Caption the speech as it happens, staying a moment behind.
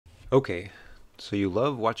Okay, so you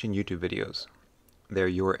love watching YouTube videos. They're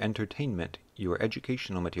your entertainment, your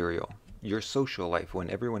educational material, your social life when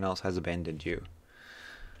everyone else has abandoned you.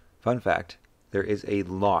 Fun fact, there is a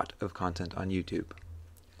lot of content on YouTube,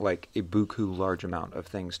 like a buku large amount of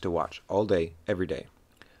things to watch all day, every day.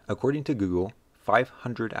 According to Google,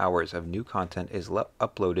 500 hours of new content is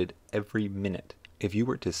uploaded every minute. If you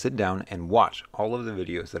were to sit down and watch all of the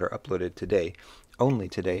videos that are uploaded today, only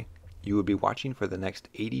today, you would be watching for the next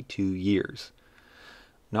 82 years.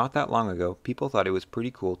 Not that long ago, people thought it was pretty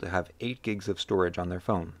cool to have 8 gigs of storage on their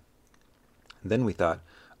phone. Then we thought,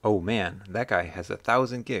 oh man, that guy has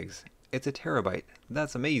 1,000 gigs. It's a terabyte.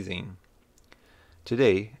 That's amazing.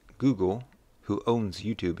 Today, Google, who owns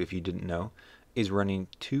YouTube if you didn't know, is running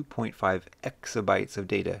 2.5 exabytes of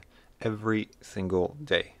data every single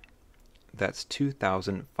day. That's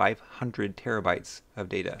 2,500 terabytes of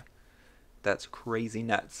data. That's crazy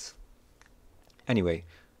nuts. Anyway,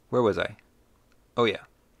 where was I? Oh yeah.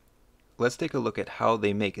 Let's take a look at how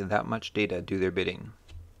they make that much data do their bidding.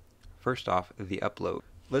 First off, the upload.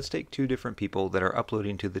 Let's take 2 different people that are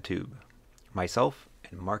uploading to the tube. Myself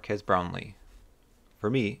and Marquez Brownlee. For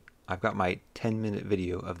me, I've got my 10-minute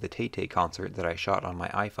video of the Tay-Tay concert that I shot on my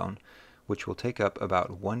iPhone, which will take up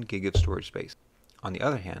about 1 gig of storage space. On the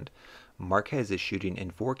other hand, Marquez is shooting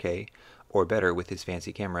in 4K, or better with his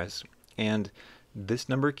fancy cameras, and this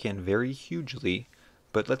number can vary hugely,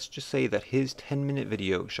 but let's just say that his 10-minute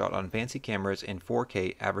video shot on fancy cameras in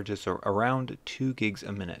 4K averages around 2 gigs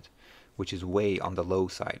a minute, which is way on the low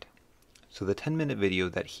side. So the 10-minute video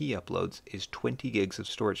that he uploads is 20 gigs of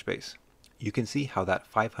storage space. You can see how that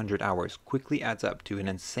 500 hours quickly adds up to an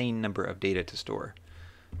insane number of data to store.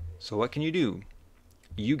 So what can you do?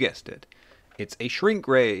 You guessed it. It's a shrink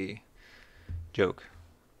ray! Joke.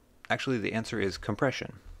 Actually, the answer is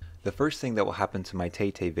compression. The first thing that will happen to my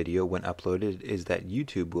Tay-Tay video when uploaded is that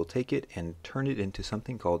YouTube will take it and turn it into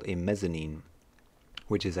something called a mezzanine,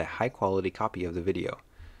 which is a high-quality copy of the video.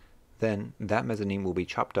 Then, that mezzanine will be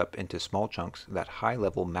chopped up into small chunks that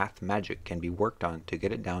high-level math magic can be worked on to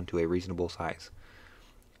get it down to a reasonable size.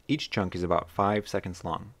 Each chunk is about 5 seconds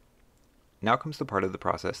long. Now comes the part of the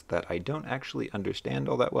process that I don't actually understand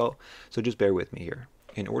all that well, so just bear with me here.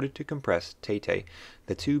 In order to compress Tay-Tay,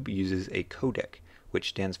 the tube uses a codec, which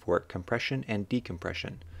stands for compression and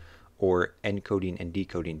decompression, or encoding and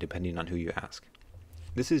decoding depending on who you ask.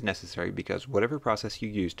 This is necessary because whatever process you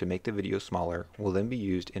use to make the video smaller will then be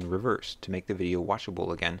used in reverse to make the video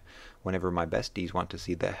watchable again whenever my besties want to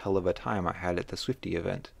see the hell of a time I had at the Swiftie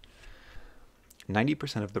event.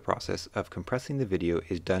 90% of the process of compressing the video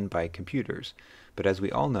is done by computers, but as we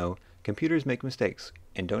all know, computers make mistakes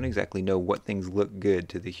and don't exactly know what things look good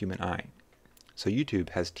to the human eye. So YouTube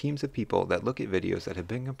has teams of people that look at videos that have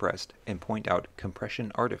been compressed and point out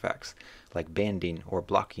compression artifacts, like banding or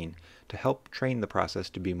blocking, to help train the process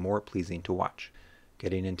to be more pleasing to watch.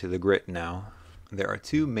 Getting into the grit now. There are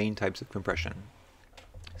 2 main types of compression.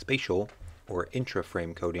 Spatial, or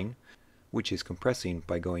intra-frame coding, which is compressing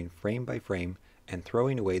by going frame by frame and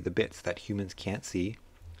throwing away the bits that humans can't see,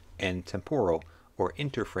 and temporal, or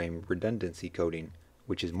interframe redundancy coding,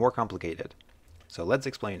 which is more complicated. So let's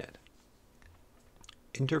explain it.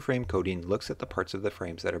 Interframe coding looks at the parts of the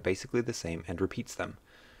frames that are basically the same and repeats them.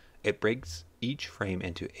 It breaks each frame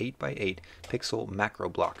into 8 by 8 pixel macro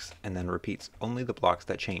blocks and then repeats only the blocks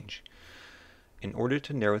that change. In order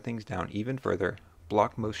to narrow things down even further,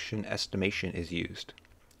 block motion estimation is used.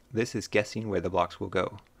 This is guessing where the blocks will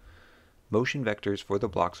go. Motion vectors for the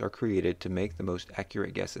blocks are created to make the most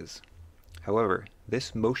accurate guesses. However,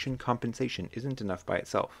 this motion compensation isn't enough by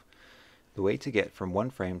itself. The way to get from one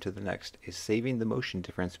frame to the next is saving the motion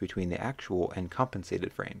difference between the actual and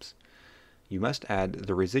compensated frames. You must add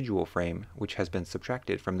the residual frame, which has been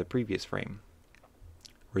subtracted from the previous frame.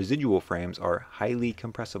 Residual frames are highly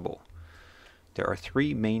compressible. There are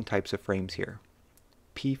 3 main types of frames here: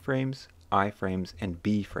 P frames, I frames, and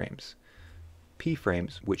B frames. P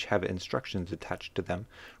frames, which have instructions attached to them,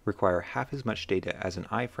 require half as much data as an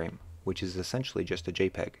I frame, which is essentially just a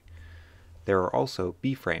JPEG. There are also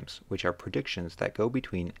B frames, which are predictions that go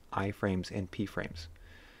between I frames and P frames.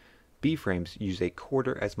 B frames use a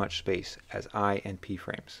quarter as much space as I and P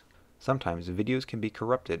frames. Sometimes videos can be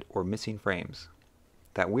corrupted or missing frames.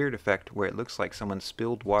 That weird effect where it looks like someone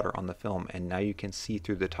spilled water on the film and now you can see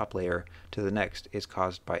through the top layer to the next is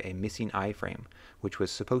caused by a missing I frame, which was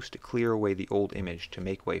supposed to clear away the old image to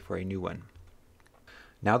make way for a new one.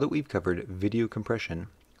 Now that we've covered video compression,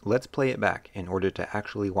 let's play it back in order to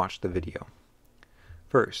actually watch the video.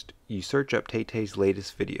 First, you search up Tay-Tay's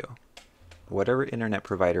latest video. Whatever internet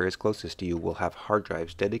provider is closest to you will have hard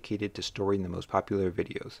drives dedicated to storing the most popular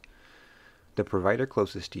videos. The provider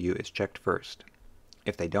closest to you is checked first.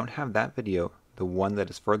 If they don't have that video, the one that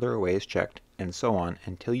is further away is checked, and so on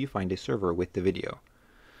until you find a server with the video.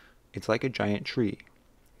 It's like a giant tree,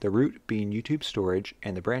 the root being YouTube storage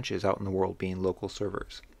and the branches out in the world being local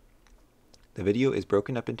servers. The video is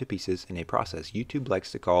broken up into pieces in a process YouTube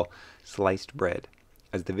likes to call sliced bread.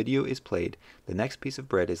 As the video is played, the next piece of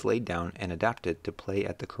bread is laid down and adapted to play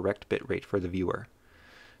at the correct bitrate for the viewer.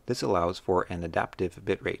 This allows for an adaptive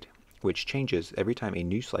bitrate, which changes every time a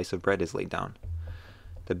new slice of bread is laid down.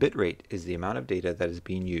 The bitrate is the amount of data that is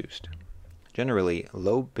being used. Generally,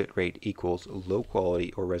 low bitrate equals low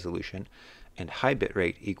quality or resolution, and high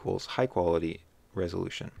bitrate equals high quality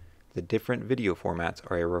resolution. The different video formats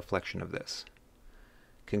are a reflection of this.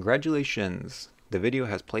 Congratulations! The video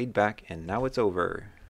has played back and now it's over.